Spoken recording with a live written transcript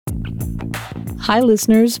Hi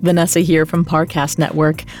listeners, Vanessa here from Parcast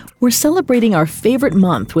Network. We're celebrating our favorite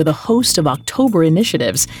month with a host of October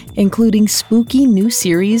initiatives, including spooky new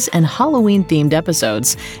series and Halloween-themed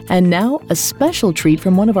episodes. And now, a special treat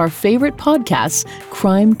from one of our favorite podcasts,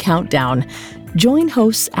 Crime Countdown. Join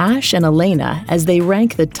hosts Ash and Elena as they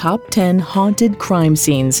rank the top 10 haunted crime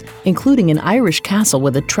scenes, including an Irish castle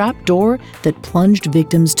with a trap door that plunged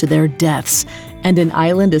victims to their deaths, and an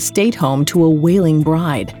island estate home to a wailing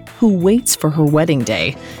bride who waits for her wedding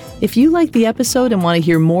day. If you like the episode and want to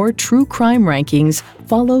hear more true crime rankings,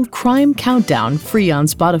 follow Crime Countdown free on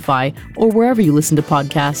Spotify or wherever you listen to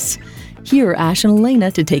podcasts. Here are Ash and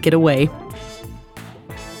Elena to take it away.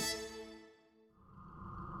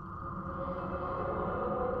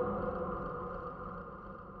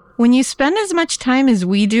 When you spend as much time as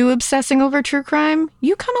we do obsessing over true crime,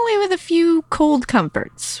 you come away with a few cold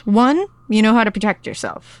comforts. One, you know how to protect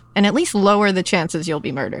yourself, and at least lower the chances you'll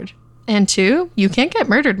be murdered. And two, you can't get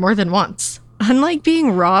murdered more than once. Unlike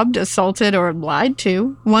being robbed, assaulted, or lied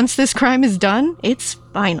to, once this crime is done, it's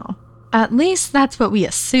final. At least that's what we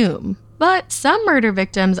assume. But some murder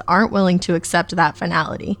victims aren't willing to accept that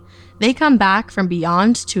finality. They come back from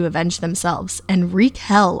beyond to avenge themselves and wreak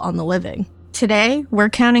hell on the living. Today, we're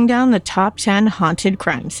counting down the top 10 haunted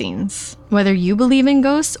crime scenes. Whether you believe in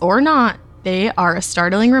ghosts or not, they are a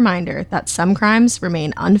startling reminder that some crimes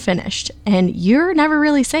remain unfinished, and you're never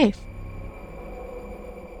really safe.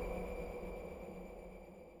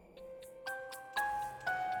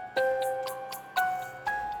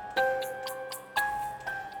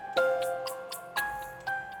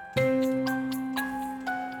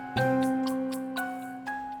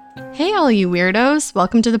 Hey all you weirdos,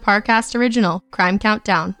 welcome to the Parcast Original, Crime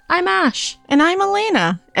Countdown. I'm Ash. And I'm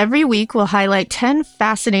Elena. Every week we'll highlight 10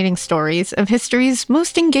 fascinating stories of history's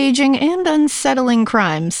most engaging and unsettling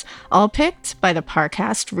crimes, all picked by the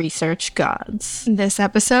Parcast research gods. This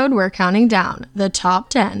episode we're counting down the top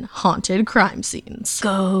 10 haunted crime scenes.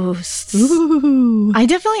 Ghosts. Ooh.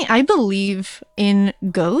 I believe in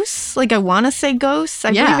ghosts. Like I want to say ghosts.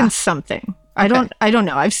 I believe in something. Okay. I don't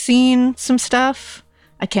know. I've seen some stuff.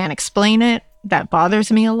 I can't explain it. That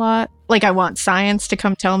bothers me a lot. Like, I want science to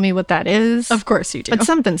come tell me what that is. Of course you do. But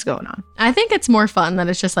something's going on. I think it's more fun that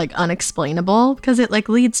it's just, like, unexplainable because it, like,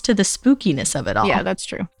 leads to the spookiness of it all. Yeah, that's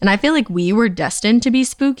true. And I feel like we were destined to be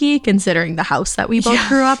spooky considering the house that we both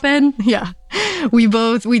grew up in. Yeah. We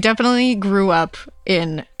definitely grew up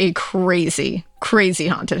in a crazy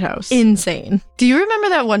haunted house. Insane. Do you remember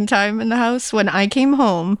that one time in the house when I came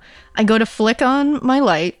home, I go to flick on my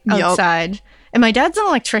light outside, and my dad's an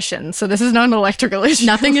electrician, so this is not an electrical issue.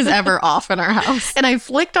 Nothing is ever off in our house. And I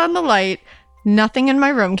flicked on the light, nothing in my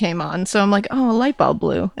room came on, so I'm like, oh, a light bulb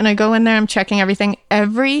blew. And I go in there, I'm checking everything.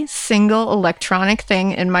 Every single electronic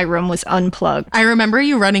thing in my room was unplugged. I remember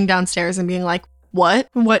you running downstairs and being like, What?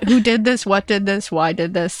 Who did this? What did this? Why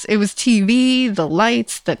did this? It was TV, the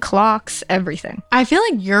lights, the clocks, everything. I feel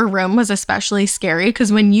like your room was especially scary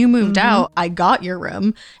because when you moved out, I got your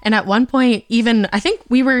room. And at one point, even, I think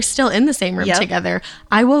we were still in the same room together.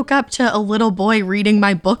 I woke up to a little boy reading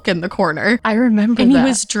my book in the corner. I remember and that. He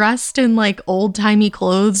was dressed in like old-timey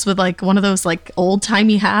clothes with like one of those like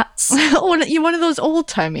old-timey hats. one of those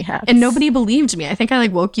old-timey hats. And nobody believed me. I think I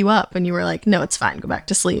like woke you up and you were like, no, it's fine. Go back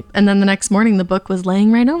to sleep. And then the next morning, the book was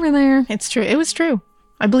laying right over there. It's true. It was true.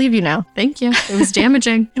 I believe you now. Thank you. It was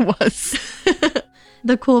damaging. It was.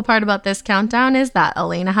 The cool part about this countdown is that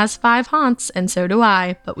Elena has 5 haunts, and so do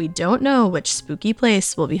I, but we don't know which spooky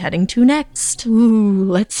place we'll be heading to next. Ooh,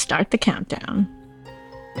 let's start the countdown.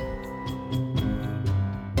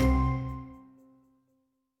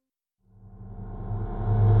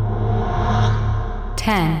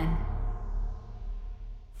 10.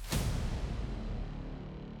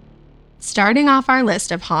 Starting off our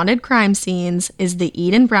list of haunted crime scenes is the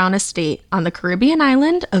Eden Brown estate on the Caribbean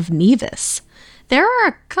island of Nevis. There are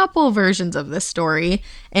a couple versions of this story,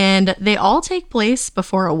 and they all take place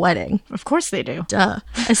before a wedding. Of course they do. Duh.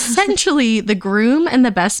 Essentially, the groom and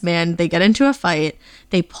the best man, they get into a fight,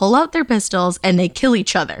 they pull out their pistols, and they kill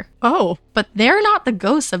each other. Oh. But they're not the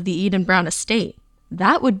ghosts of the Eden Brown estate.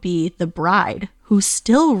 That would be the bride, who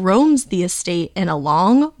still roams the estate in a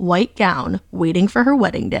long white gown, waiting for her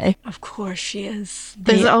wedding day. Of course she is.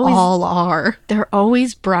 They all are. There are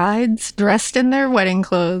always brides dressed in their wedding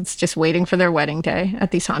clothes, just waiting for their wedding day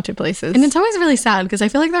at these haunted places. And it's always really sad, because I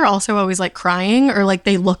feel like they're also always, like, crying, or, like,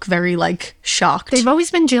 they look very, like, shocked. They've always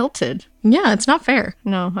been jilted. Yeah, it's not fair.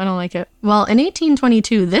 No, I don't like it. Well, in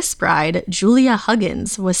 1822, this bride, Julia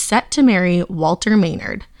Huggins, was set to marry Walter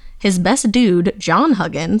Maynard. His best dude, John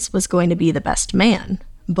Huggins, was going to be the best man.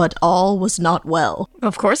 but all was not well.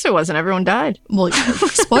 Of course it wasn't. Everyone died. Well,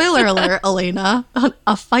 spoiler alert, Elena,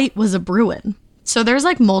 a fight was a brewing. So there's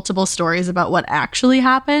like multiple stories about what actually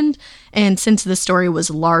happened. And since the story was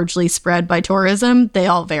largely spread by tourism, they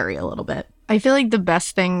all vary a little bit. I feel like the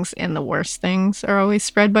best things and the worst things are always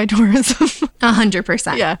spread by tourism.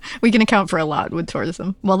 100%. Yeah, we can account for a lot with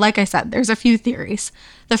tourism. Well, like I said, there's a few theories.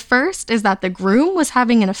 The first is that the groom was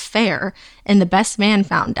having an affair and the best man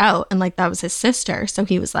found out, and like that was his sister. So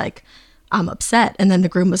he was like, I'm upset. And then the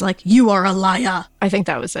groom was like, you are a liar. I think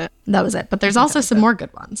that was it. That was it. But there's also some more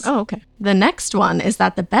good ones. Oh, okay. The next one is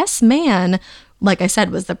that the best man, like I said,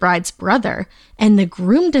 was the bride's brother. And the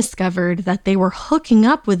groom discovered that they were hooking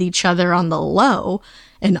up with each other on the low.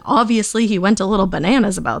 And obviously he went a little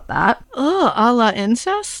bananas about that. Oh, a la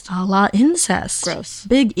incest? A la incest. Gross.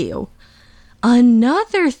 Big ew.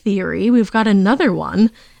 Another theory, we've got another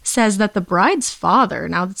one, says that the bride's father,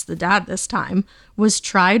 now it's the dad this time, was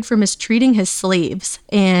tried for mistreating his slaves.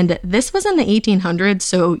 And this was in the 1800s,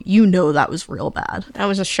 so you know that was real bad. That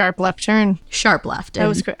was a sharp left turn. Sharp left. That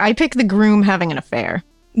was. I picked the groom having an affair.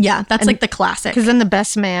 Yeah, that's like the classic. Because then the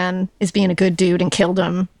best man is being a good dude and killed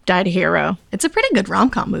him, died a hero. It's a pretty good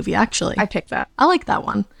rom-com movie, actually. I picked that. I like that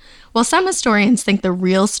one. Well, some historians think the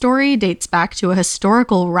real story dates back to a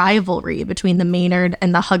historical rivalry between the Maynard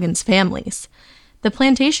and the Huggins families. The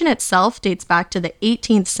plantation itself dates back to the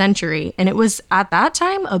 18th century, and it was, at that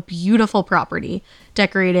time, a beautiful property,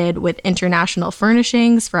 decorated with international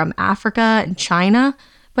furnishings from Africa and China.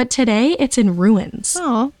 But today, it's in ruins.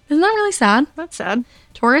 Oh, Isn't that really sad? that's sad.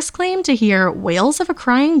 Tourists claim to hear wails of a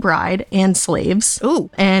crying bride and slaves. Ooh.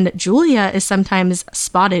 And Julia is sometimes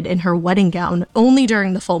spotted in her wedding gown only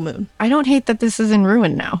during the full moon. I don't hate that this is in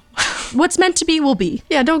ruin now. What's meant to be will be.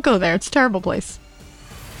 Yeah, don't go there. It's a terrible place.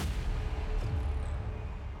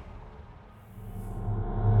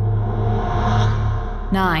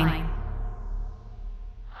 Nine.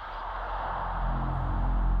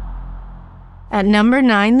 At number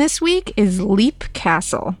 9 this week is Leap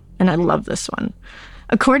Castle, and I love this one.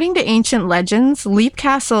 According to ancient legends, Leap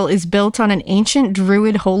Castle is built on an ancient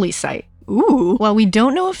druid holy site. Ooh. While we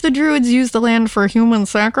don't know if the druids used the land for human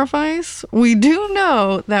sacrifice, we do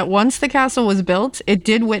know that once the castle was built, it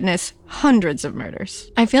did witness hundreds of murders.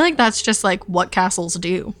 I feel like that's just like what castles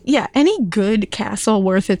do. Yeah, any good castle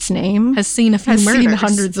worth its name Has seen a few has murders. seen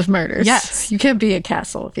hundreds of murders. Yes. You can't be a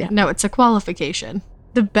castle if you have. No, it's a qualification.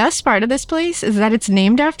 The best part of this place is that it's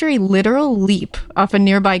named after a literal leap off a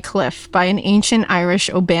nearby cliff by an ancient Irish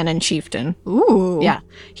O'Bannon chieftain. Ooh. Yeah.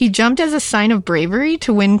 He jumped as a sign of bravery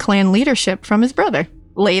to win clan leadership from his brother.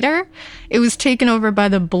 Later, it was taken over by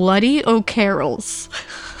the Bloody O'Carrolls.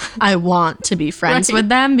 I want to be friends Right. with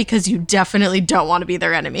them because you definitely don't want to be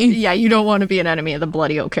their enemy. Yeah, you don't want to be an enemy of the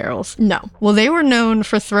Bloody O'Carrolls. No. Well, they were known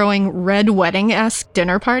for throwing red wedding-esque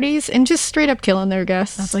dinner parties and just straight up killing their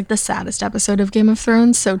guests. That's like the saddest episode of Game of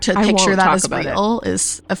Thrones, so to I picture won't that talk as about real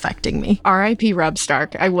is affecting me. R.I.P. Robb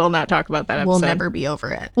Stark. I will not talk about that episode. We'll never be over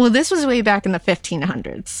it. Well, this was way back in the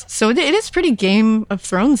 1500s, so it is pretty Game of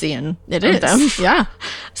Thronesian. It of is. them. Yeah.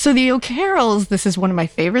 So the O'Carrolls, this is one of my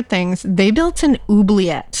favorite things, they built an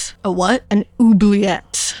oubliette. A what? An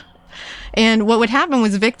oubliette. And what would happen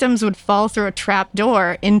was victims would fall through a trap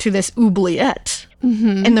door into this oubliette.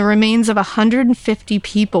 Mm-hmm. And the remains of 150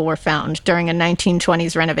 people were found during a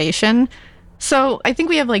 1920s renovation. So I think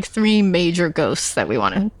we have like 3 major ghosts that we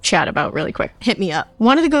want to chat about really quick. Hit me up.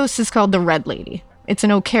 One of the ghosts is called the Red Lady. It's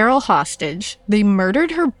an O'Carroll hostage. They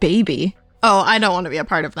murdered her baby. Oh, I don't want to be a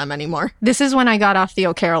part of them anymore. This is when I got off the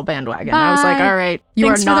O'Carroll bandwagon. I was like, Bye. all right, you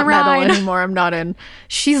Thanks are for not the metal ride. anymore. I'm not in.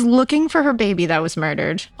 She's looking for her baby that was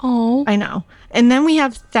murdered. Oh. I know. And then we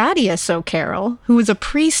have Thaddeus O'Carroll, who was a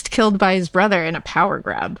priest killed by his brother in a power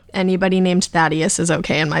grab. Anybody named Thaddeus is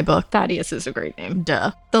okay in my book. Thaddeus is a great name.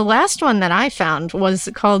 Duh. The last one that I found was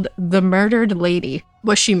called The Murdered Lady.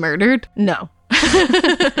 Was she murdered? No.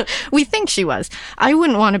 We think she was. I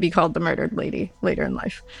wouldn't want to be called the Murdered Lady later in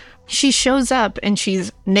life. She shows up and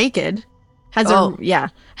she's naked, has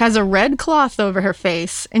a red cloth over her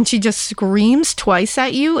face, and she just screams twice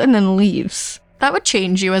at you and then leaves. That would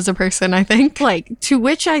change you as a person, I think. Like, to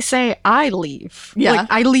which I say, I leave. Yeah. Like,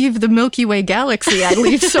 I leave the Milky Way galaxy. I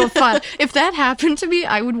leave so far. If that happened to me,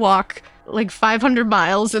 I would walk like 500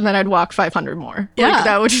 miles and then I'd walk 500 more. Yeah.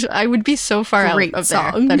 Like, I would be so far Great out of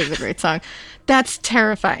song. there. That is a great song. That's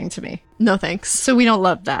terrifying to me. No thanks. So we don't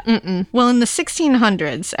love that. Well, in the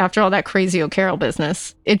 1600s, after all that crazy O'Carroll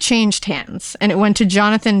business, it changed hands and it went to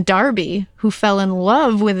Jonathan Darby, who fell in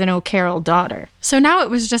love with an O'Carroll daughter. So now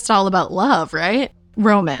it was just all about love, right?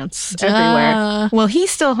 romance everywhere. Well, he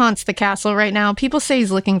still haunts the castle right now. People say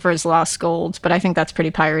he's looking for his lost gold, but I think that's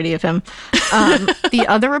pretty piratey of him. The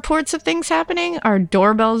other reports of things happening are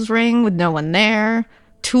doorbells ring with no one there.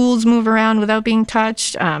 Tools move around without being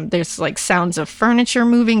touched. There's like sounds of furniture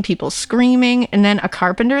moving, people screaming. And then a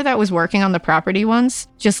carpenter that was working on the property once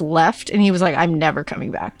just left, and he was like, I'm never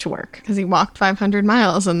coming back to work. Because he walked 500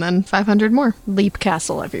 miles and then 500 more. Leap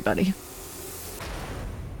Castle, everybody.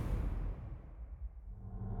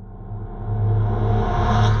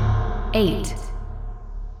 Eight.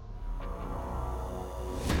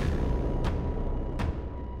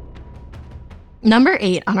 Number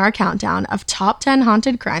 8 on our countdown of top 10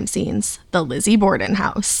 haunted crime scenes, the Lizzie Borden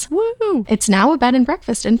house. Woo! It's now a bed and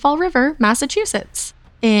breakfast in Fall River, Massachusetts.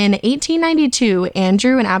 In 1892,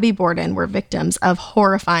 Andrew and Abby Borden were victims of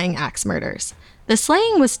horrifying axe murders. The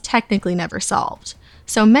slaying was technically never solved,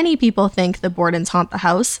 so many people think the Bordens haunt the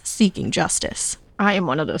house seeking justice. I am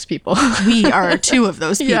one of those people. We are 2 of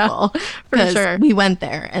those people. Yeah, for sure. We went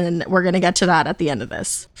there, and we're going to get to that at the end of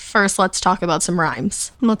this. First, let's talk about some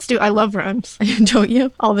rhymes. I love rhymes. Don't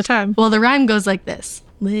you? All the time. Well, the rhyme goes like this.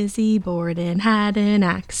 Lizzie Borden had an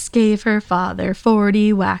axe, gave her father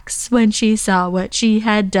 40 whacks. When she saw what she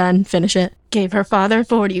had done, finish it. Gave her father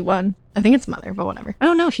 41. I think it's mother, but whatever.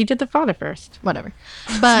 Oh, no, she did the father first. Whatever.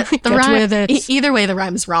 But the Get rhyme, with it. Either way, the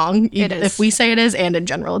rhyme's wrong. It is. If we say it is, and in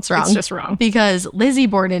general, it's wrong. It's just wrong. Because Lizzie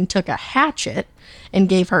Borden took a hatchet and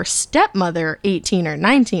gave her stepmother 18 or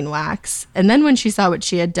 19 whacks. And then when she saw what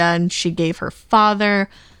she had done, she gave her father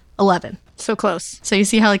 11. So close. So you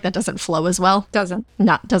see how like that doesn't flow as well? Doesn't.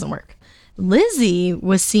 Doesn't work. Lizzie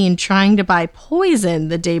was seen trying to buy poison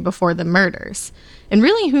the day before the murders. And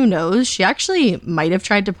really, who knows? She actually might have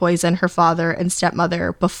tried to poison her father and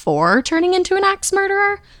stepmother before turning into an axe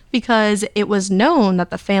murderer, because it was known that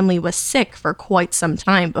the family was sick for quite some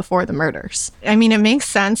time before the murders. I mean, it makes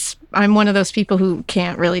sense. I'm one of those people who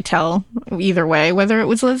can't really tell either way whether it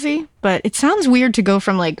was Lizzie, but it sounds weird to go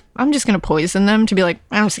from like, I'm just going to poison them to be like,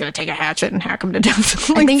 I'm just going to take a hatchet and hack them to death.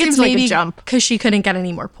 I think it's like maybe a jump. because she couldn't get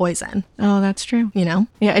any more poison, Oh, that's true. you know?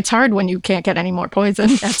 Yeah, it's hard when you can't get any more poison.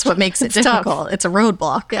 That's what makes it It's tough. difficult. It's a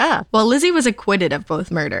roadblock. Yeah. Well, Lizzie was acquitted of both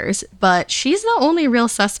murders, but she's the only real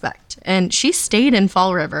suspect. And she stayed in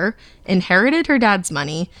Fall River, inherited her dad's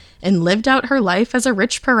money, and lived out her life as a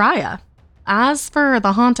rich pariah. As for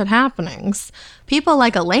the haunted happenings, people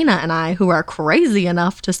like Elena and I, who are crazy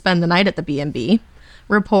enough to spend the night at the B&B,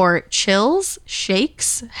 report chills,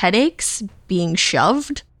 shakes, headaches, being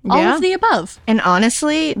shoved, all Yeah. of the above. And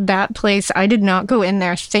honestly, that place, I did not go in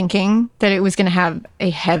there thinking that it was going to have a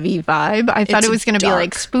heavy vibe. I thought It's it was going to be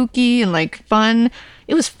like dark. spooky and like fun.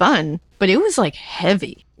 It was fun, but it was like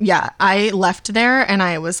heavy. Yeah, I left there and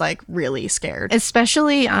I was like really scared.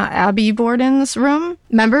 Especially Abby Borden's room.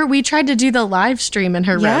 Remember, we tried to do the live stream in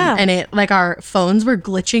her Yeah. room, and it like our phones were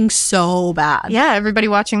glitching so bad. Yeah, everybody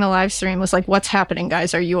watching the live stream was like, what's happening,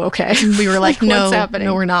 guys? Are you okay? We were like, no, what's happening?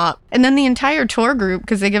 no, we're not. And then the entire tour group,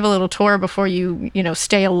 because they give a little tour before you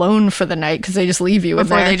stay alone for the night, because they just leave you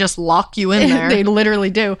Before in there. they just lock you in there. They literally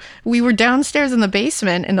do. We were downstairs in the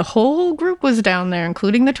basement, and the whole group was down there,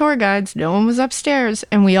 including the tour guides. No one was upstairs,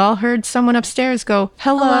 and we all heard someone upstairs go,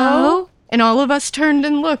 hello? Hello? And all of us turned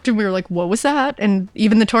and looked, and we were like, what was that? And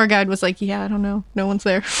even the tour guide was like, yeah, I don't know. No one's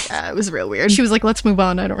there. It was real weird. She was like, let's move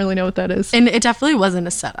on. I don't really know what that is. And it definitely wasn't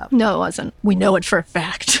a setup. No, it wasn't. We know it for a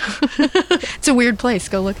fact. It's a weird place.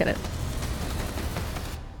 Go look at it.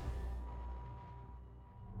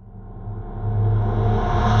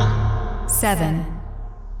 Seven.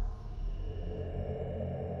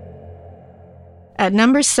 At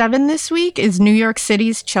number 7 this week is New York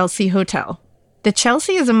City's Chelsea Hotel. The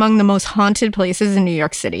Chelsea is among the most haunted places in New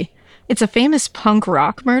York City. It's a famous punk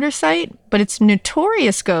rock murder site, but its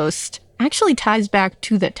notorious ghost actually ties back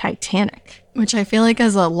to the Titanic. Which I feel like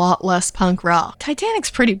is a lot less punk rock. Titanic's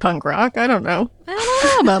pretty punk rock. I don't know. I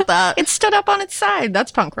don't know about that. It stood up on its side.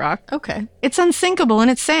 That's punk rock. Okay. It's unsinkable and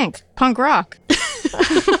it sank. Punk rock.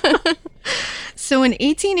 So in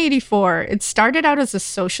 1884, it started out as a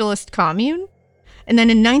socialist commune. And then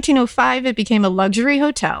in 1905, it became a luxury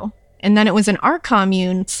hotel. And then it was an art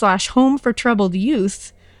commune / home for troubled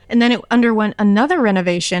youth. And then it underwent another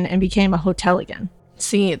renovation and became a hotel again.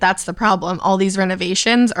 See, that's the problem. All these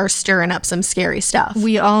renovations are stirring up some scary stuff.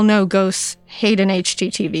 We all know ghosts hate an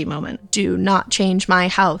HGTV moment. Do not change my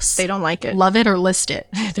house. They don't like it. Love it or list it.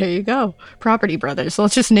 There you go. Property Brothers.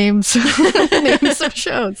 Let's just name some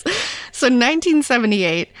shows. So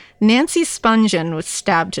 1978, Nancy Spungen was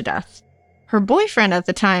stabbed to death. Her boyfriend at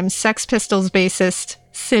the time, Sex Pistols bassist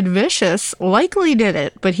Sid Vicious, likely did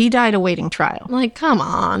it, but he died awaiting trial. Like, come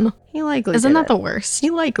on. He likely Isn't did that it. the worst? He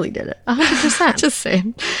likely did it. 100%. Just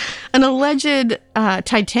saying. An alleged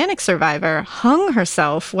Titanic survivor hung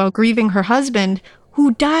herself while grieving her husband,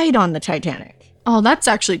 who died on the Titanic. Oh, that's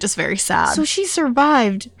actually just very sad. So she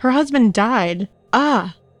survived. Her husband died.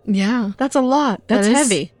 Yeah. That's a lot. That's That is-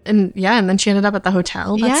 heavy. And yeah, and then she ended up at the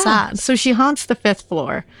hotel. That's sad. So she haunts the 5th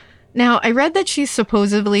floor. Now, I read that she's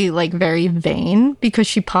supposedly, like, very vain because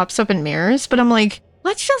she pops up in mirrors, but I'm like,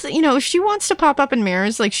 let's just, if she wants to pop up in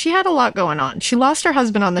mirrors, like, she had a lot going on. She lost her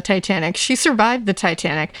husband on the Titanic. She survived the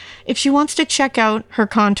Titanic. If she wants to check out her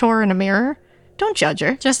contour in a mirror, don't judge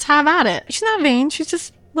her. Just have at it. She's not vain. She's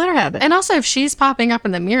just, let her have it. And also, if she's popping up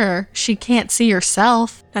in the mirror, she can't see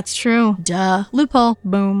herself. That's true. Duh. Loophole.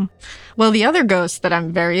 Boom. Well, the other ghost that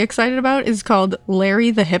I'm very excited about is called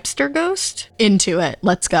Larry the Hipster Ghost. Into it.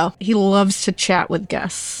 Let's go. He loves to chat with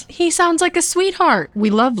guests. He sounds like a sweetheart. We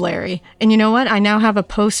love Larry. And you know what? I now have a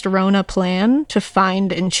post-Rona plan to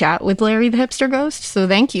find and chat with Larry the Hipster Ghost. So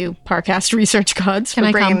thank you, Parcast Research Gods, Can for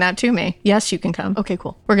I bringing come? that to me. Yes, you can come. Okay,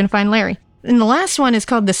 cool. We're going to find Larry. And the last one is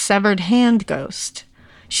called the Severed Hand Ghost.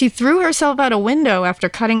 She threw herself out a window after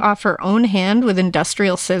cutting off her own hand with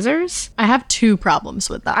industrial scissors. I have 2 problems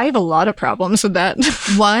with that. I have a lot of problems with that.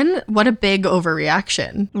 1, what a big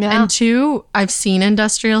overreaction. Yeah. And 2, I've seen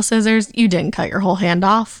industrial scissors. You didn't cut your whole hand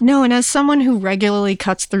off. No, and as someone who regularly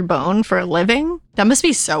cuts through bone for a living, That must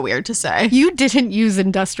be so weird to say. you didn't use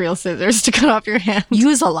industrial scissors to cut off your hand.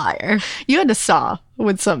 Use a liar. You had to saw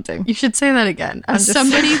with something. You should say that again. As just-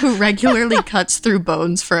 somebody who regularly cuts through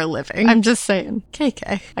bones for a living. I'm just saying.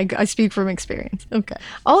 KK. I speak from experience. Okay.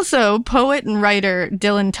 Also, poet and writer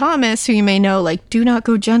Dylan Thomas, who you may know, like, do not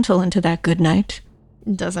go gentle into that good night.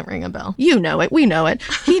 Doesn't ring a bell. You know it. We know it.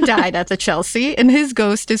 He died at the Chelsea, and his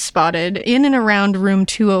ghost is spotted in and around room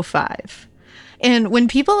 205. And when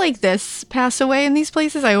people like this pass away in these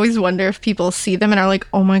places, I always wonder if people see them and are like,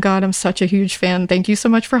 oh my God, I'm such a huge fan. Thank you so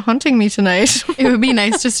much for hunting me tonight. It would be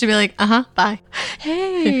nice just to be like, bye.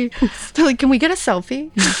 Hey. They're like, can we get a selfie?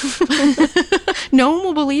 No one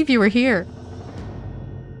will believe you were here.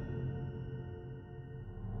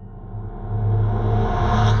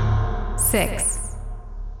 Six.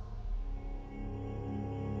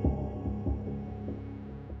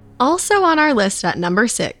 Also on our list at number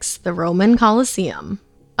 6, the Roman Colosseum.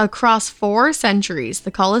 Across 4 centuries,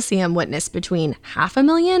 the Colosseum witnessed between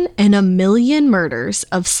 500,000 and 1 million murders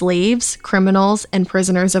of slaves, criminals, and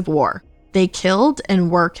prisoners of war. They killed and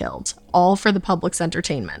were killed, all for the public's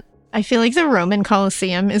entertainment. I feel like the Roman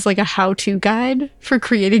Colosseum is like a how-to guide for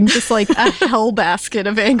creating just like a hell basket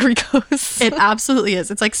of angry ghosts. It absolutely is.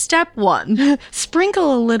 It's like step 1.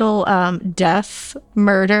 Sprinkle a little death,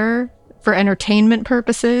 murder for entertainment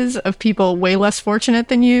purposes of people way less fortunate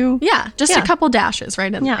than you. Yeah, just Yeah. a couple dashes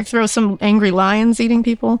right in Yeah, there. throw some angry lions eating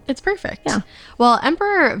people. It's perfect. Yeah. Well,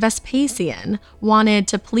 Emperor Vespasian wanted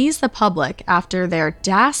to please the public after their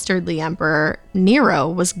dastardly emperor Nero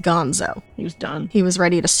was gonzo. He was done. He was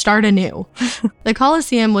ready to start anew. The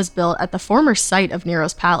Colosseum was built at the former site of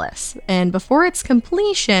Nero's palace, and before its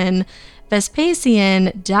completion,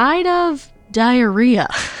 Vespasian died of diarrhea.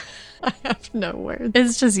 I have no words.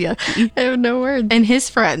 It's just yucky. I have no words. And his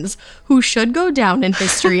friends, who should go down in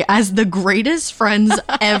history as the greatest friends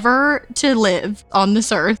ever to live on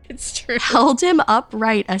this earth, It's true. held him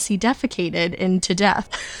upright as he defecated into death.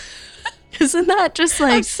 Isn't that just I'm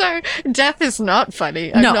like sorry. Death is not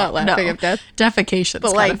funny. I'm not laughing at death. defecation's But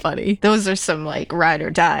kind like of funny. those are some like ride or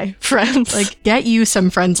die friends. Like, get you some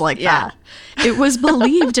friends like Yeah. that. It was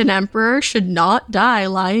believed an emperor should not die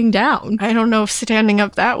lying down. I don't know if standing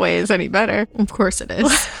up that way is any better. Of course it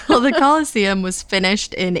is. Well, the Colosseum was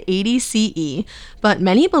finished in 80 CE, but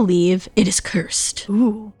many believe it is cursed.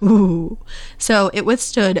 Ooh. So it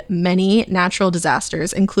withstood many natural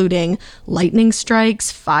disasters, including lightning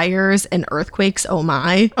strikes, fires, and earthquakes. Oh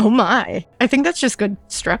my. Oh my. I think that's just good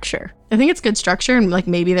structure. I think it's good structure, and like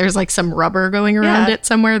maybe there's like some rubber going around Yeah. it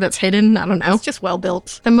somewhere that's hidden. I don't know. It's just well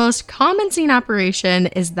built. The most common scene operation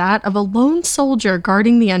is that of a lone soldier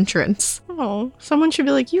guarding the entrance. Oh, someone should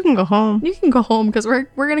be like, you can go home. You can go home because we're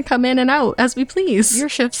gonna come in and out as we please. Your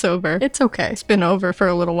shift's over. It's okay. It's been over for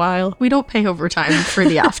a little while. We don't pay overtime for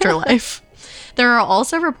the afterlife. There are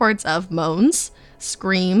also reports of moans,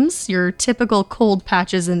 screams, your typical cold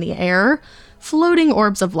patches in the air, floating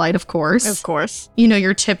orbs of light, of course. Of course. You know,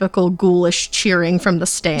 your typical ghoulish cheering from the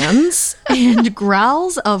stands, and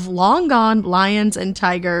growls of long gone lions and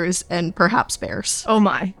tigers and perhaps bears. Oh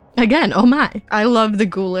my. Again, oh my. I love the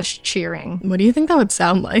ghoulish cheering. What do you think that would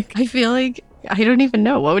sound like? I feel like, I don't even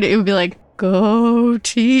know. What would it would be like? Go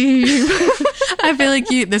team. I feel like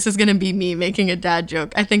this is going to be me making a dad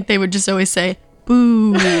joke. I think they would just always say,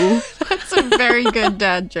 boo. That's a very good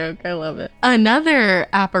dad joke. I love it. Another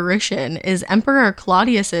apparition is Emperor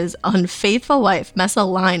Claudius's unfaithful wife,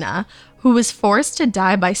 Messalina, who was forced to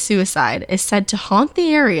die by suicide, is said to haunt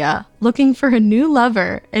the area looking for a new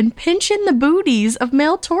lover and pinch in the booties of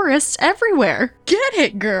male tourists everywhere. Get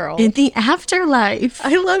it, girl. In the afterlife.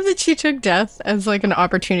 I love that she took death as like an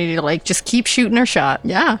opportunity to like just keep shooting her shot.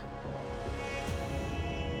 Yeah.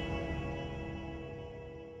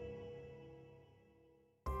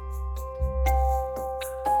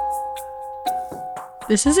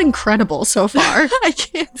 This is incredible so far. I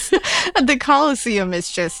can't. The Colosseum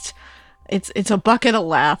is just, it's a bucket of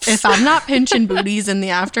laughs. If I'm not pinching booties in the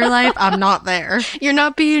afterlife, I'm not there. You're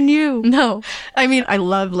not being you. No. I mean, I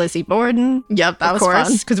love Lizzie Borden. Yep, that was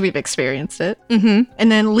fun. Because we've experienced it. Mm-hmm.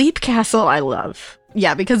 And then Leap Castle, I love.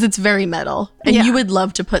 Yeah, because it's very metal. And Yeah. you would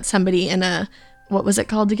love to put somebody in a, what was it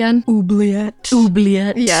called again? Oubliette.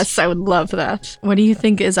 Oubliette. Yes, I would love that. What do you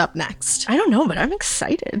think is up next? I don't know, but I'm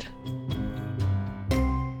excited.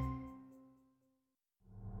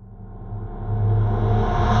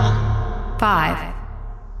 Five,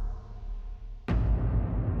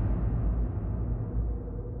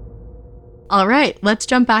 All right, let's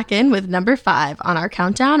jump back in with number 5 on our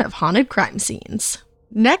countdown of haunted crime scenes.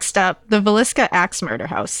 Next up, the Villisca Axe Murder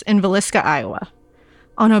House in Villisca, Iowa.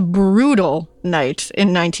 On a brutal night in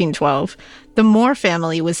 1912, the Moore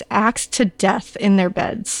family was axed to death in their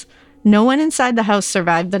beds. No one inside the house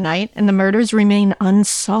survived the night, and the murders remain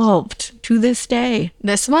unsolved to this day.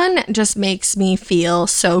 This one just makes me feel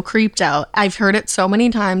so creeped out. I've heard it so many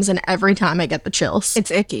times, and every time I get the chills.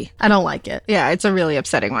 It's icky. I don't like it. Yeah, it's a really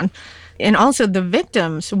upsetting one. And also, the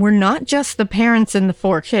victims were not just the parents and the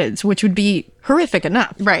 4 kids, which would be horrific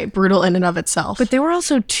enough. Right, brutal in and of itself. But there were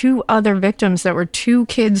also 2 other victims that were 2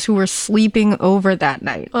 kids who were sleeping over that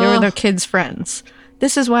night. They were their kids' friends.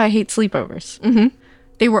 This is why I hate sleepovers. Mm-hmm.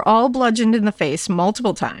 They were all bludgeoned in the face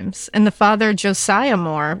multiple times, and the father, Josiah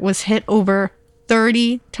Moore, was hit over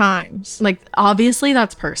 30 times. like, obviously,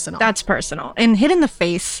 that's personal. That's personal. And hit in the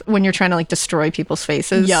face when you're trying to, like, destroy people's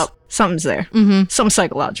faces. Yep. Something's there. Mm-hmm. Some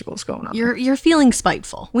psychological's going on. You're feeling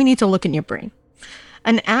spiteful. We need to look in your brain.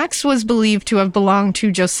 An axe was believed to have belonged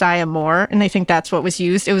to Josiah Moore, and they think that's what was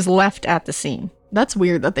used. It was left at the scene. That's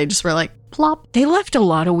weird that they just were like, plop. They left a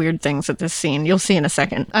lot of weird things at this scene. You'll see in a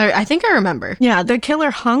second. I think I remember. Yeah, the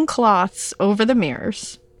killer hung cloths over the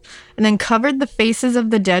mirrors and then covered the faces of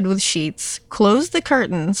the dead with sheets, closed the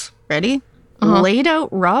curtains, ready? Laid out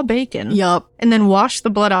raw bacon. Yup. And then washed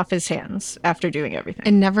the blood off his hands after doing everything.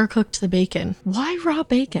 And never cooked the bacon. Why raw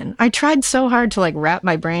bacon? I tried so hard to like wrap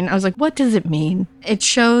my brain. I was like, what does it mean? It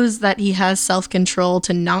shows that he has self-control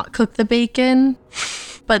to not cook the bacon,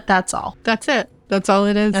 but that's all. That's it. That's all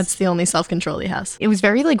it is. That's the only self-control he has. It was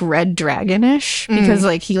very like Red Dragon-ish because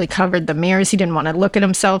like he like covered the mirrors. He didn't want to look at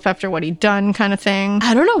himself after what he'd done kind of thing.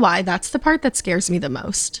 I don't know why. That's the part that scares me the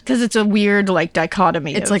most. Because it's a weird like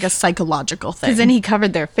dichotomy. It's like a psychological thing. Because then he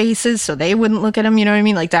covered their faces so they wouldn't look at him. You know what I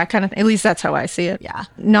mean? Like that kind of thing. At least that's how I see it. Yeah.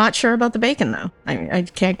 Not sure about the bacon though. I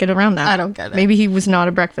can't get around that. I don't get it. Maybe he was not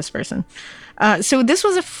a breakfast person. So this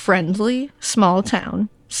was a friendly small town.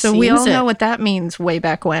 So we Seems all know what that means way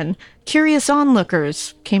back when. Curious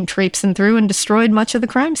onlookers came traipsing through and destroyed much of the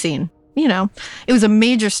crime scene. You know, it was a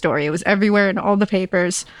major story. It was everywhere in all the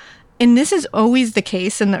papers. And this is always the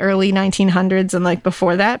case in the early 1900s and like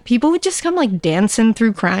before that. People would just come like dancing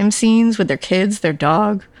through crime scenes with their kids, their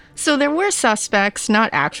dog. So there were suspects, not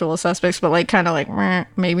actual suspects, but like kind of like, "Meh,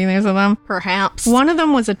 maybe there's a them. Perhaps. One of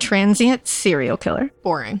them was a transient serial killer.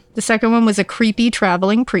 Boring. The second one was a creepy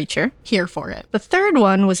traveling preacher. Here for it. The third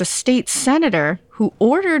one was a state senator who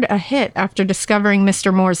ordered a hit after discovering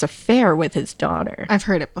Mr. Moore's affair with his daughter. I've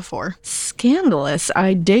heard it before. Scandalous.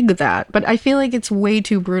 I dig that, but I feel like it's way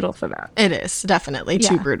too brutal for that. It is definitely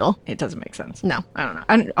too Yeah. brutal. It doesn't make sense. No. I don't know.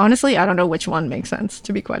 And honestly, I don't know which one makes sense,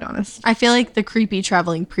 to be quite honest. I feel like the creepy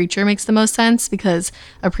traveling preacher makes the most sense because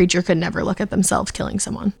a preacher could never look at themselves killing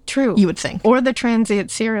someone. True. You would think. Or the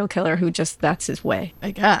transient serial killer who just, that's his way.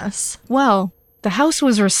 I guess. Well, the house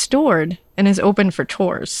was restored and is open for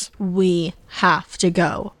tours. We have to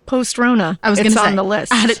go. Post-Rona. I was it's going to say, on the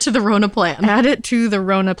list. add it to the Rona plan. Add it to the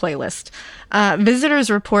Rona playlist. Visitors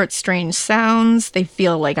report strange sounds. They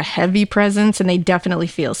feel like a heavy presence, and they definitely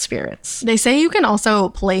feel spirits. They say you can also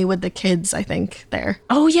play with the kids, I think, there.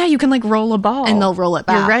 Oh, yeah, you can like roll a ball. And they'll roll it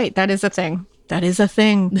back. You're right. That is a thing. That is a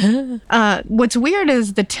thing. What's weird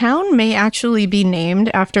is the town may actually be named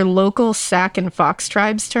after local Sac and Fox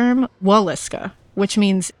tribes term, Waliska. which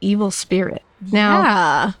means evil spirit. Now,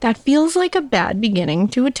 Yeah. that feels like a bad beginning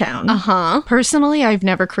to a town. Uh-huh. Personally, I've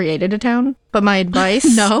never created a town, but my advice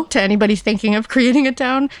No. to anybody thinking of creating a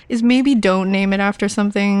town is maybe don't name it after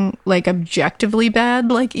something like objectively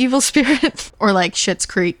bad, like evil spirit. Or like Schitt's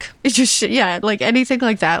Creek. It's just, yeah, like anything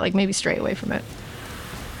like that, like maybe stray away from it.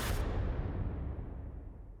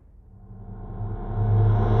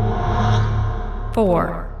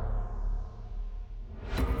 Four.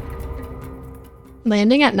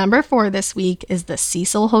 Landing at number 4 this week is the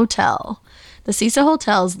Cecil Hotel. The Cecil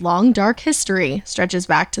Hotel's long, dark history stretches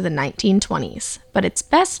back to the 1920s, but it's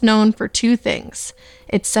best known for 2 things: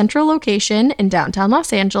 its central location in downtown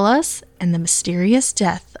Los Angeles and the mysterious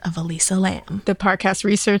death of Elisa Lam. The Parcast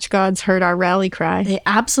research gods heard our rally cry. They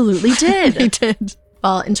absolutely did. They did.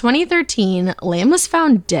 Well, in 2013, Lam was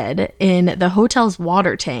found dead in the hotel's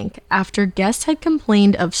water tank after guests had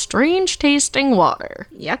complained of strange tasting water.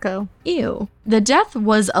 Yucko. Ew. The death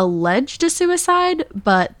was alleged a suicide,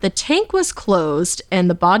 but the tank was closed and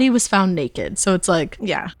the body was found naked. So it's like,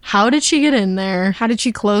 Yeah. how did she get in there? How did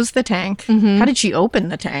she close the tank? How did she open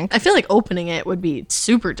the tank? I feel like opening it would be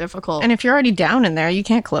super difficult. And if you're already down in there, you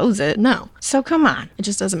can't close it. No, So come on. it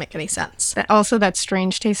just doesn't make any sense. Also, that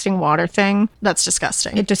strange tasting water thing, That's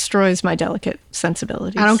disgusting. it destroys my delicate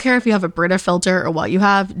sensibilities. I don't care if you have a Brita filter or what you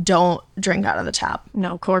have, don't drink out of the tap.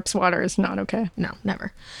 No, corpse water is not okay. No,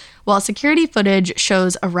 never. Well, security footage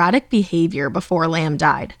shows erratic behavior before Lam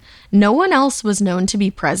died. No one else was known to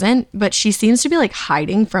be present, but she seems to be like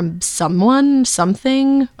hiding from someone,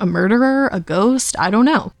 something, a murderer, a ghost, I don't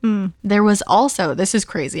know. There was also, this is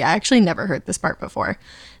crazy, I actually never heard this part before.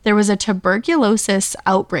 There was a tuberculosis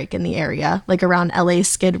outbreak in the area, like around LA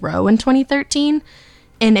Skid Row in 2013.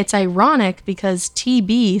 And it's ironic because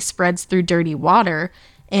TB spreads through dirty water,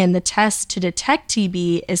 and the test to detect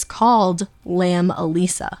TB is called Lam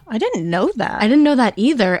Elisa. I didn't know that. I didn't know that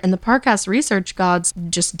either, and the Parcast research gods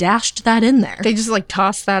just dashed that in there. They just like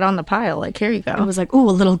tossed that on the pile. Like, here you I go. was like, ooh,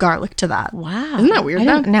 a little garlic to that. Wow. Isn't that weird,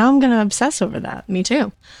 though? Now I'm going to obsess over that. Me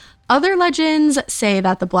too. Other legends say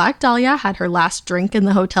that the Black Dahlia had her last drink in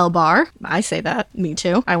the hotel bar. I say that. Me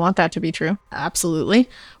too. I want that to be true. Absolutely.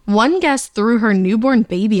 One guest threw her newborn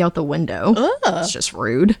baby out the window. It's just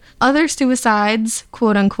rude. Other suicides,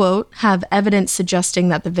 quote unquote, have evidence suggesting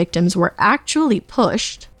that the victims were actually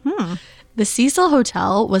pushed. The Cecil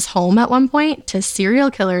Hotel was home at one point to serial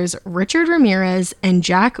killers Richard Ramirez and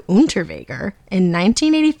Jack Unterweger in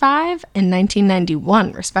 1985 and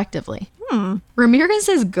 1991, respectively.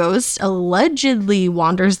 Ramirez's ghost allegedly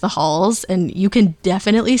wanders the halls, and you can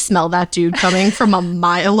definitely smell that dude coming from a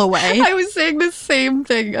mile away. I was saying the same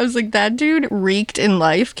thing. I was like, that dude reeked in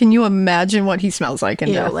life. Can you imagine what he smells like in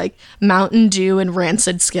Ew, death? like Mountain Dew and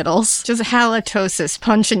rancid Skittles. Just halitosis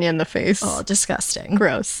punching you in the face. Oh, disgusting.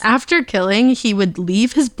 Gross. After killing, he would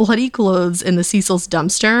leave his bloody clothes in the Cecil's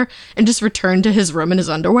dumpster and just return to his room in his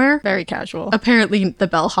underwear. Very casual. Apparently, the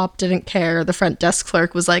bellhop didn't care. The front desk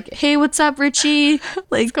clerk was like, hey, what's up, Richie? Like,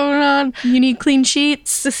 What's going on? you need clean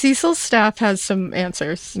sheets? The Cecil staff has some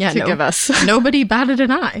answers to no- give us. Nobody batted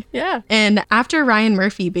an eye. Yeah. And after Ryan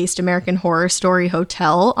Murphy based American Horror Story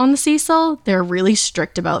Hotel on the Cecil, they're really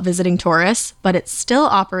strict about visiting tourists, but it still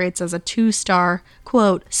operates as a 2-star,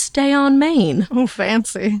 quote, stay on Main. Oh,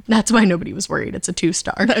 fancy. That's why nobody was worried. It's a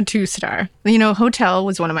 2-star. A 2-star. You know, Hotel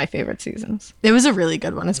was one of my favorite seasons. It was a really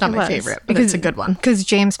good one. It's not my was. favorite, but it's a good one. Because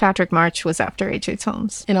James Patrick March was after H.H.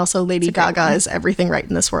 Holmes. And also Lady Gaga is everything right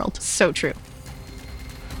in this world. So true.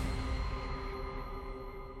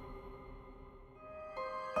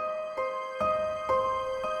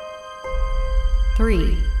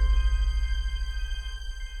 Three.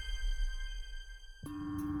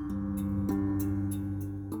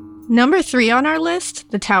 Number 3 on our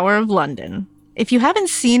list, the Tower of London. If you haven't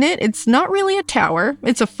seen it, it's not really a tower.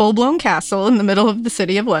 It's a full-blown castle in the middle of the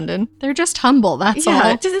city of London. They're just humble, that's all.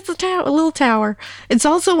 It's a little tower. It's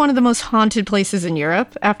also one of the most haunted places in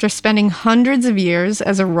Europe after spending hundreds of years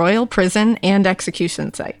as a royal prison and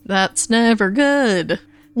execution site. That's never good.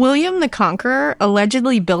 William the Conqueror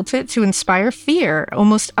allegedly built it to inspire fear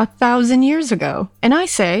almost 1,000 years ago. And I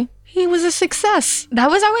say, he was a success. That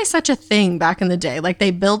was always such a thing back in the day. Like, they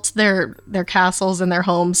built their castles and their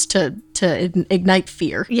homes to ignite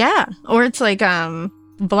fear. Yeah. Or it's like, Vlad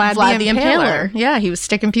the Impaler. Yeah, he was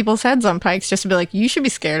sticking people's heads on pikes just to be like, you should be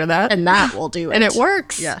scared of that. And that will do it. And it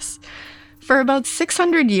works. Yes. For about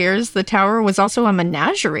 600 years, the tower was also a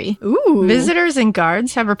menagerie. Ooh. Visitors and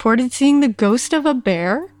guards have reported seeing the ghost of a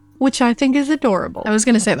bear, which I think is adorable. I was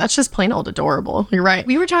going to say, that's just plain old adorable. You're right.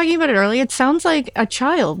 We were talking about it earlier. It sounds like a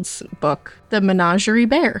child's book. The Menagerie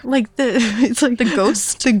Bear. It's like the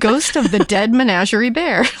ghost. The ghost of the dead menagerie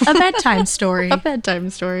bear. A bedtime story. A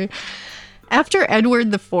bedtime story. After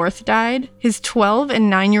Edward IV died, his 12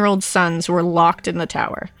 and 9-year-old sons were locked in the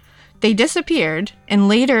tower. They disappeared, and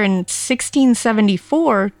later in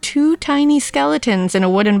 1674, 2 tiny skeletons in a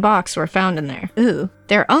wooden box were found in there. Ooh.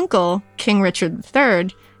 Their uncle, King Richard III,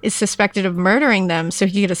 is suspected of murdering them so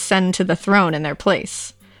he could ascend to the throne in their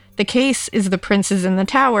place. The case is The Princes in the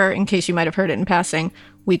Tower, in case you might have heard it in passing.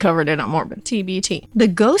 We covered it on Morbid. TBT. The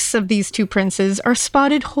ghosts of these 2 princes are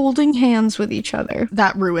spotted holding hands with each other.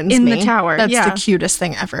 That ruins in me. the tower. That's yeah. the cutest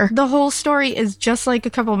thing ever. The whole story is just like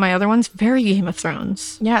a couple of my other ones, very Game of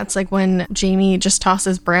Thrones. Yeah, it's like when Jaime just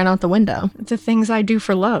tosses Bran out the window. The things I do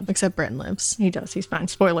for love. Except Bran lives. He does. He's fine.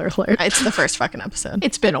 Spoiler alert. It's the first fucking episode.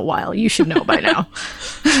 It's been a while. You should know by now.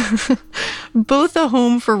 Both a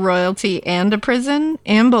home for royalty and a prison,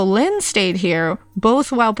 Anne Boleyn stayed here,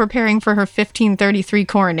 both while preparing for her 1533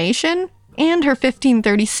 coronation and her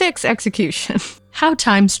 1536 execution. How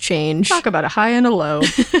times change. Talk about a high and a low.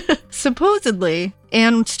 Supposedly,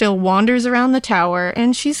 Anne still wanders around the tower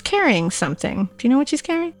and she's carrying something. Do you know what she's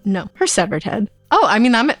carrying? No. Her severed head. Oh, I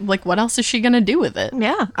mean, what else is she going to do with it?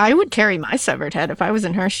 Yeah, I would carry my severed head if I was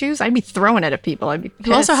in her shoes. I'd be throwing it at people. I'd be pissed.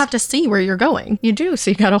 You also have to see where you're going. You do,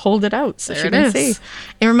 so you gotta hold it out so There she it can is. see.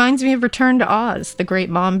 It reminds me of Return to Oz, the great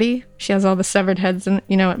Mombi. She has all the severed heads, and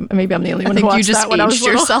maybe I'm the only one who watched that when I was aged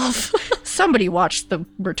little. yourself. Somebody watched the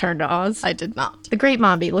Return to Oz. I did not. The Great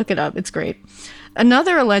Mombi, look it up. It's great.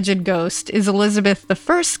 Another alleged ghost is Elizabeth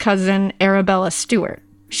I's cousin, Arabella Stuart.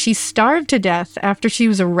 She starved to death after she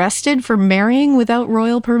was arrested for marrying without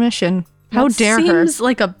royal permission. How That dare her? Seems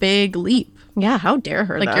like a big leap. Yeah, how dare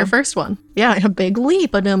her, Like though. your first one. Yeah, a big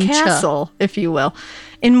leap. Ba-dum-cha. Castle, if you will.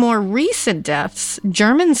 In more recent deaths,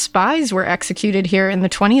 German spies were executed here in the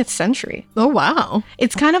 20th century. Oh, wow.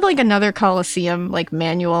 It's kind of like another Colosseum, like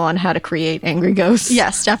manual on how to create angry ghosts.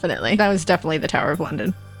 Yes, definitely. That was definitely the Tower of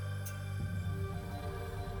London.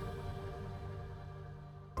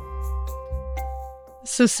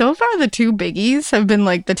 So far the 2 biggies have been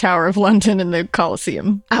like the Tower of London and the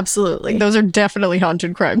Colosseum. Absolutely. Those are definitely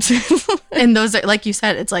haunted crime scenes. And those are, like you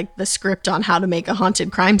said, it's like the script on how to make a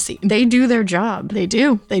haunted crime scene. They do their job. They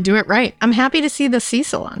do. They do it right. I'm happy to see the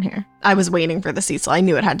Cecil on here. I was waiting for the Cecil. I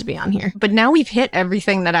knew it had to be on here. But now we've hit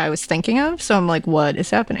everything that I was thinking of, so I'm like, what is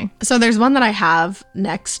happening? So there's one that I have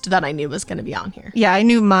next that I knew was going to be on here. Yeah, I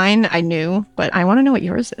knew mine, but I want to know what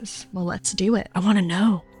yours is. Well, let's do it. I want to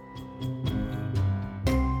know.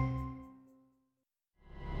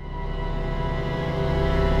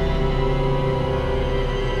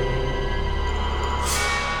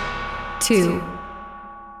 Two.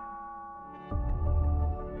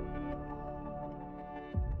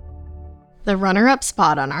 The runner-up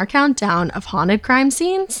spot on our countdown of haunted crime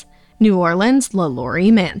scenes, New Orleans'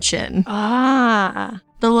 LaLaurie Mansion. Ah.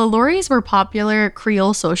 The LaLauries were popular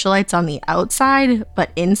Creole socialites on the outside,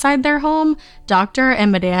 but inside their home, Dr.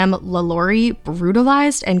 and Madame LaLaurie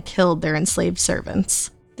brutalized and killed their enslaved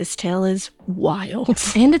servants. This tale is wild.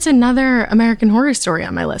 And it's another American Horror Story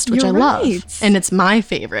on my list, which You're I love. right. And it's my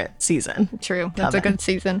favorite season. True. That's a Coven. good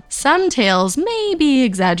season. Some tales may be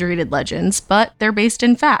exaggerated legends, but they're based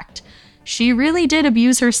in fact. She really did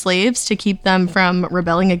abuse her slaves to keep them from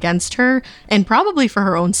rebelling against her, and probably for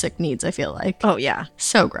her own sick needs, I feel like. Oh, yeah.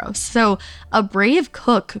 So gross. So, a brave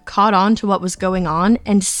cook caught on to what was going on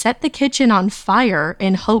and set the kitchen on fire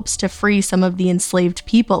in hopes to free some of the enslaved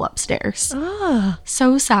people upstairs. Ah,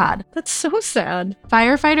 So sad. that's so sad.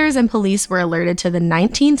 Firefighters and police were alerted to the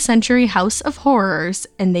 19th century House of Horrors,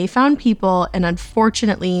 and they found people and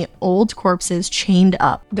unfortunately old corpses chained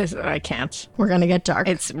up. I can't. We're gonna get dark.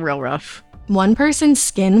 It's real rough. One person's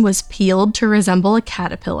skin was peeled to resemble a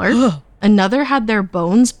caterpillar. Another had their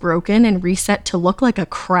bones broken and reset to look like a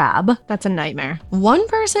crab. That's a nightmare. One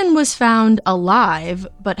person was found alive,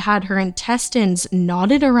 but had her intestines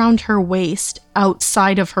knotted around her waist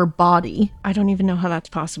outside of her body. I don't even know how that's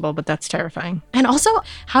possible, but that's terrifying. And also,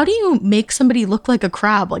 how do you make somebody look like a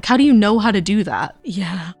crab? Like, how do you know how to do that?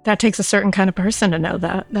 Yeah. That takes a certain kind of person to know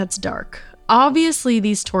that. That's dark. Obviously,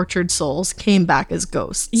 these tortured souls came back as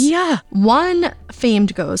ghosts. Yeah. One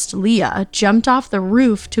famed ghost, Leah, jumped off the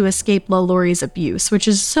roof to escape LaLaurie's abuse, which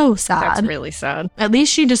is so sad. That's really sad. At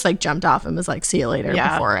least she just jumped off and was like, see you later,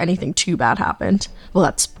 Yeah. before anything too bad happened. Well,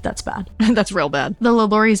 that's bad. That's real bad. The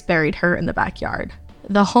LaLauries buried her in the backyard.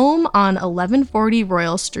 The home on 1140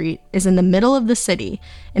 Royal Street is in the middle of the city,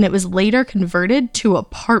 and it was later converted to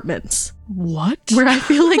apartments. What? Where I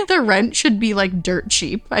feel like the rent should be like dirt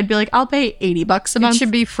cheap. I'd be like, I'll pay $80 a month. It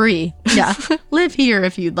should be free. Yeah, live here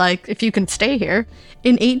if you'd like. If you can stay here.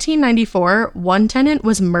 In 1894, one tenant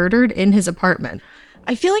was murdered in his apartment.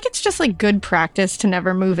 I feel like it's just like good practice to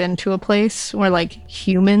never move into a place where like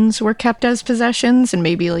humans were kept as possessions and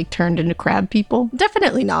maybe like turned into crab people.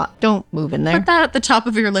 Definitely not. Don't move in there. Put that at the top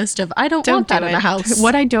of your list of I don't want that in a house.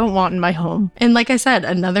 What I don't want in my home. And like I said,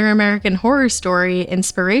 another American Horror Story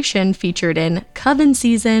inspiration featured in Coven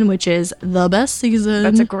Season, which is the best season.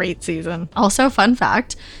 That's a great season. Also, fun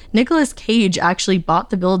fact, Nicolas Cage actually bought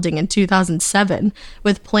the building in 2007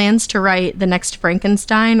 with plans to write the next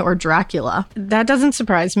Frankenstein or Dracula. That doesn't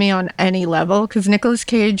surprise me on any level because Nicolas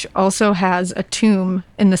Cage also has a tomb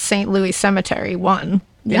in the St. Louis Cemetery, in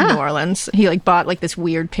New Orleans. He like bought like this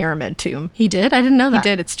weird pyramid tomb. He did? I didn't know that. He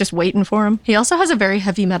did. It's just waiting for him. He also has a very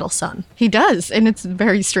heavy metal son. He does, and it's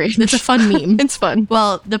very strange. It's a fun meme. It's fun.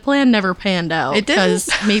 Well, the plan never panned out. It didn't. Because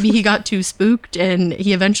maybe he got too spooked and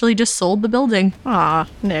he eventually just sold the building. Aw,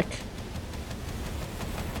 Nick.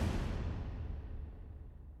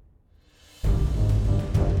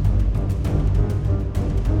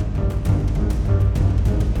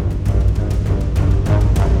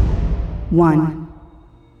 One.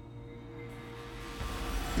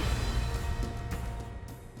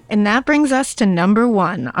 And that brings us to number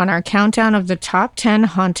 1 on our countdown of the top 10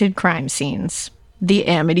 haunted crime scenes. The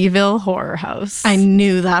Amityville Horror House. I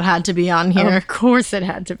knew that had to be on here. Of course it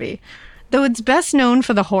had to be. Though it's best known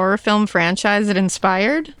for the horror film franchise it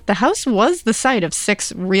inspired, the house was the site of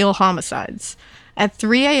 6 real homicides. At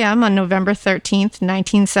 3 a.m. on November 13th,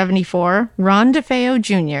 1974, Ron DeFeo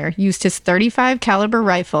Jr. used his .35 caliber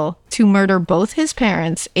rifle to murder both his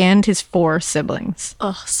parents and his 4 siblings.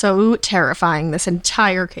 Ugh, so terrifying, this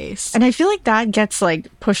entire case. And I feel like that gets, like,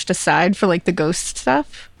 pushed aside for, like, the ghost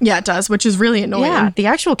stuff. Yeah, it does, which is really annoying. Yeah, the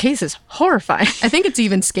actual case is horrifying. I think it's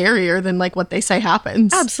even scarier than, like, what they say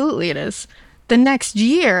happens. Absolutely it is. The next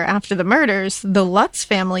year after the murders, the Lutz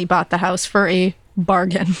family bought the house for a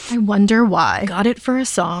bargain. I wonder why. Got it for a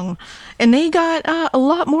song. And they got a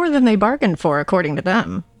lot more than they bargained for, according to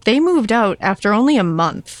them. They moved out after only a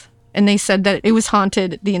month, and they said that it was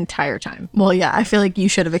haunted the entire time. Well, yeah, I feel like you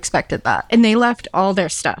should have expected that. And they left all their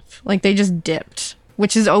stuff. Like, they just dipped.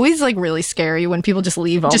 Which is always, like, really scary when people just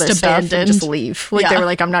leave all Just their stuff abandoned. and just leave. Like, Yeah. they were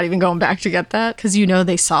like, I'm not even going back to get that. Because you know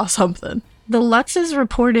they saw something. The Lutzes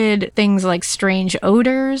reported things like strange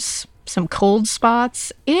odors, some cold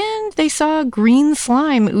spots, and they saw green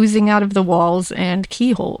slime oozing out of the walls and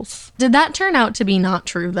keyholes. Did that turn out to be not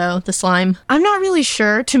true, though, the slime? I'm not really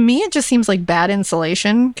sure. To me, it just seems like bad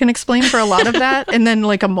insulation can explain for a lot of that, and then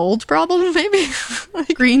like a mold problem, maybe?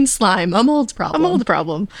 Green slime, a mold problem. A mold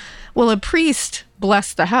problem. Well, a priest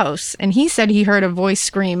blessed the house, and he said he heard a voice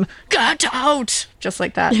scream, "Get out!" Just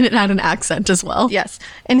like that. And it had an accent as well. Yes.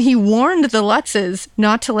 And he warned the Lutzes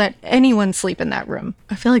not to let anyone sleep in that room.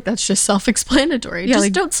 I feel like that's just self-explanatory. Yeah, Just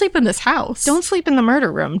like, don't sleep in this house. Don't sleep in the murder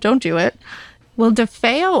room. Don't do it. Well,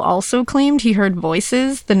 DeFeo also claimed he heard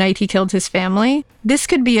voices the night he killed his family. This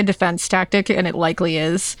could be a defense tactic, and it likely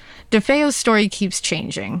is. DeFeo's story keeps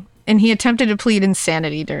changing, and he attempted to plead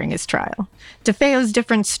insanity during his trial. DeFeo's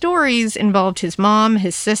different stories involved his mom,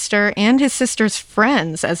 his sister, and his sister's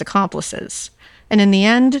friends as accomplices. And in the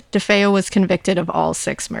end, DeFeo was convicted of all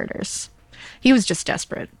 6 murders. He was just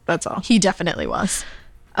desperate, that's all. He definitely was.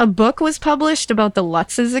 A book was published about the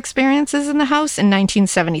Lutz's experiences in the house in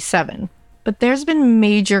 1977. But there's been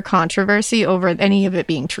major controversy over any of it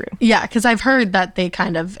being true. Yeah, because I've heard that they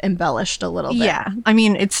kind of embellished a little bit. Yeah. I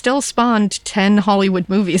mean, it still spawned 10 Hollywood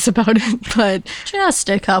movies about it, but Just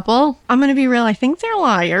a couple. I'm going to be real. I think they're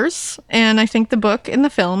liars, and I think the book and the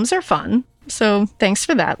films are fun. So thanks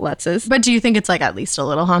for that, Lutzes. But do you think it's like at least a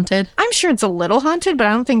little haunted? I'm sure it's a little haunted, but I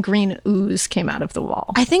don't think green ooze came out of the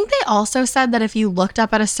wall. I think they also said that if you looked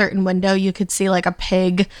up at a certain window, you could see like a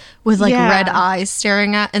pig with like Yeah. red eyes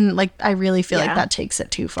staring at, and like I really feel Yeah. like that takes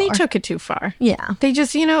it too far. They took it too far. Yeah. They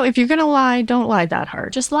just, if you're going to lie, don't lie that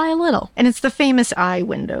hard. Just lie a little. And it's the famous eye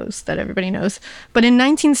windows that everybody knows. But in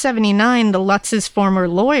 1979, the Lutz's former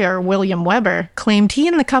lawyer, William Weber, claimed he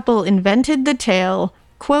and the couple invented the tale,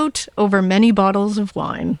 quote, over many bottles of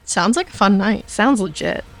wine. Sounds like a fun night. Sounds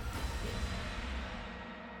legit.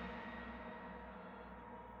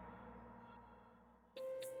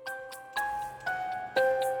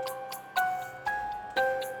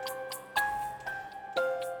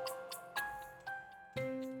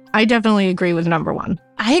 I definitely agree with number 1.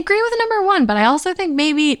 I agree with number 1, but I also think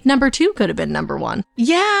maybe number 2 could have been number 1.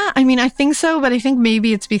 Yeah, I mean, I think so, but I think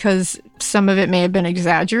maybe it's because some of it may have been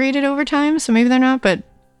exaggerated over time, so maybe they're not, but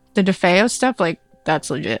the DeFeo stuff, like,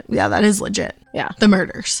 that's legit. Yeah, that is legit. Yeah. The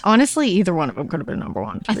murders. Honestly, either one of them could have been number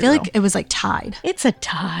 1. I feel like it was like tied. It's a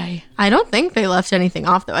tie. I don't think they left anything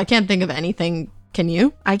off, though. I can't think of anything. Can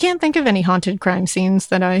you? I can't think of any haunted crime scenes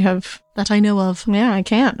that I have. That I know of. Yeah, I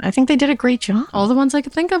can't. I think they did a great job. All the ones I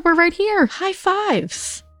could think of were right here. High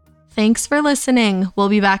fives. Thanks for listening. We'll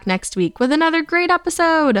be back next week with another great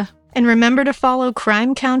episode. And remember to follow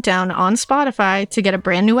Crime Countdown on Spotify to get a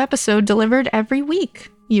brand new episode delivered every week.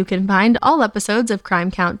 You can find all episodes of Crime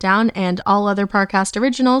Countdown and all other Parcast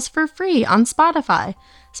originals for free on Spotify.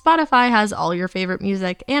 Spotify has all your favorite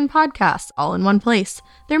music and podcasts all in one place.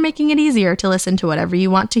 They're making it easier to listen to whatever you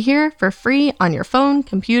want to hear for free on your phone,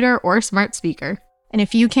 computer, or smart speaker. And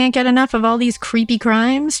if you can't get enough of all these creepy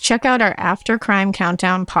crimes, check out our After Crime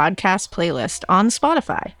Countdown podcast playlist on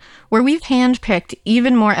Spotify, where we've handpicked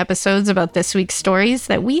even more episodes about this week's stories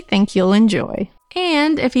that we think you'll enjoy.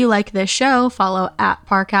 And if you like this show, follow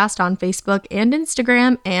 @Parcast on Facebook and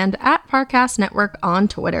Instagram and @Parcast Network on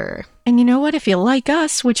Twitter. And you know what? If you like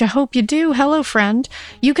us, which I hope you do, hello friend,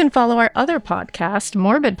 you can follow our other podcast,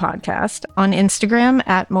 Morbid Podcast, on Instagram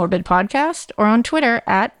 @Morbid Podcast or on Twitter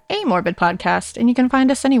 @AMorbidPodcast. And you can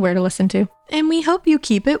find us anywhere to listen to. And we hope you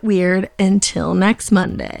keep it weird until next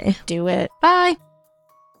Monday. Do it. Bye.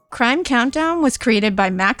 Crime Countdown was created by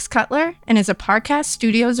Max Cutler and is a Parcast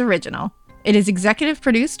Studios original. It is executive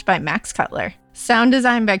produced by Max Cutler. Sound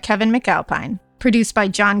designed by Kevin McAlpine. Produced by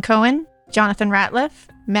John Cohen, Jonathan Ratliff,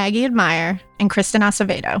 Maggie Admire, and Kristen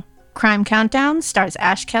Acevedo. Crime Countdown stars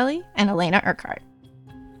Ash Kelly and Elena Urquhart.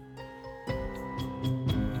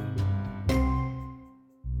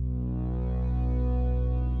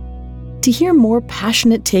 To hear more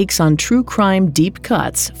passionate takes on true crime deep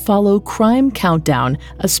cuts, follow Crime Countdown,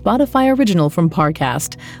 a Spotify original from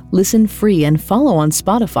Parcast. Listen free and follow on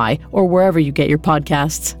Spotify or wherever you get your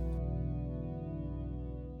podcasts.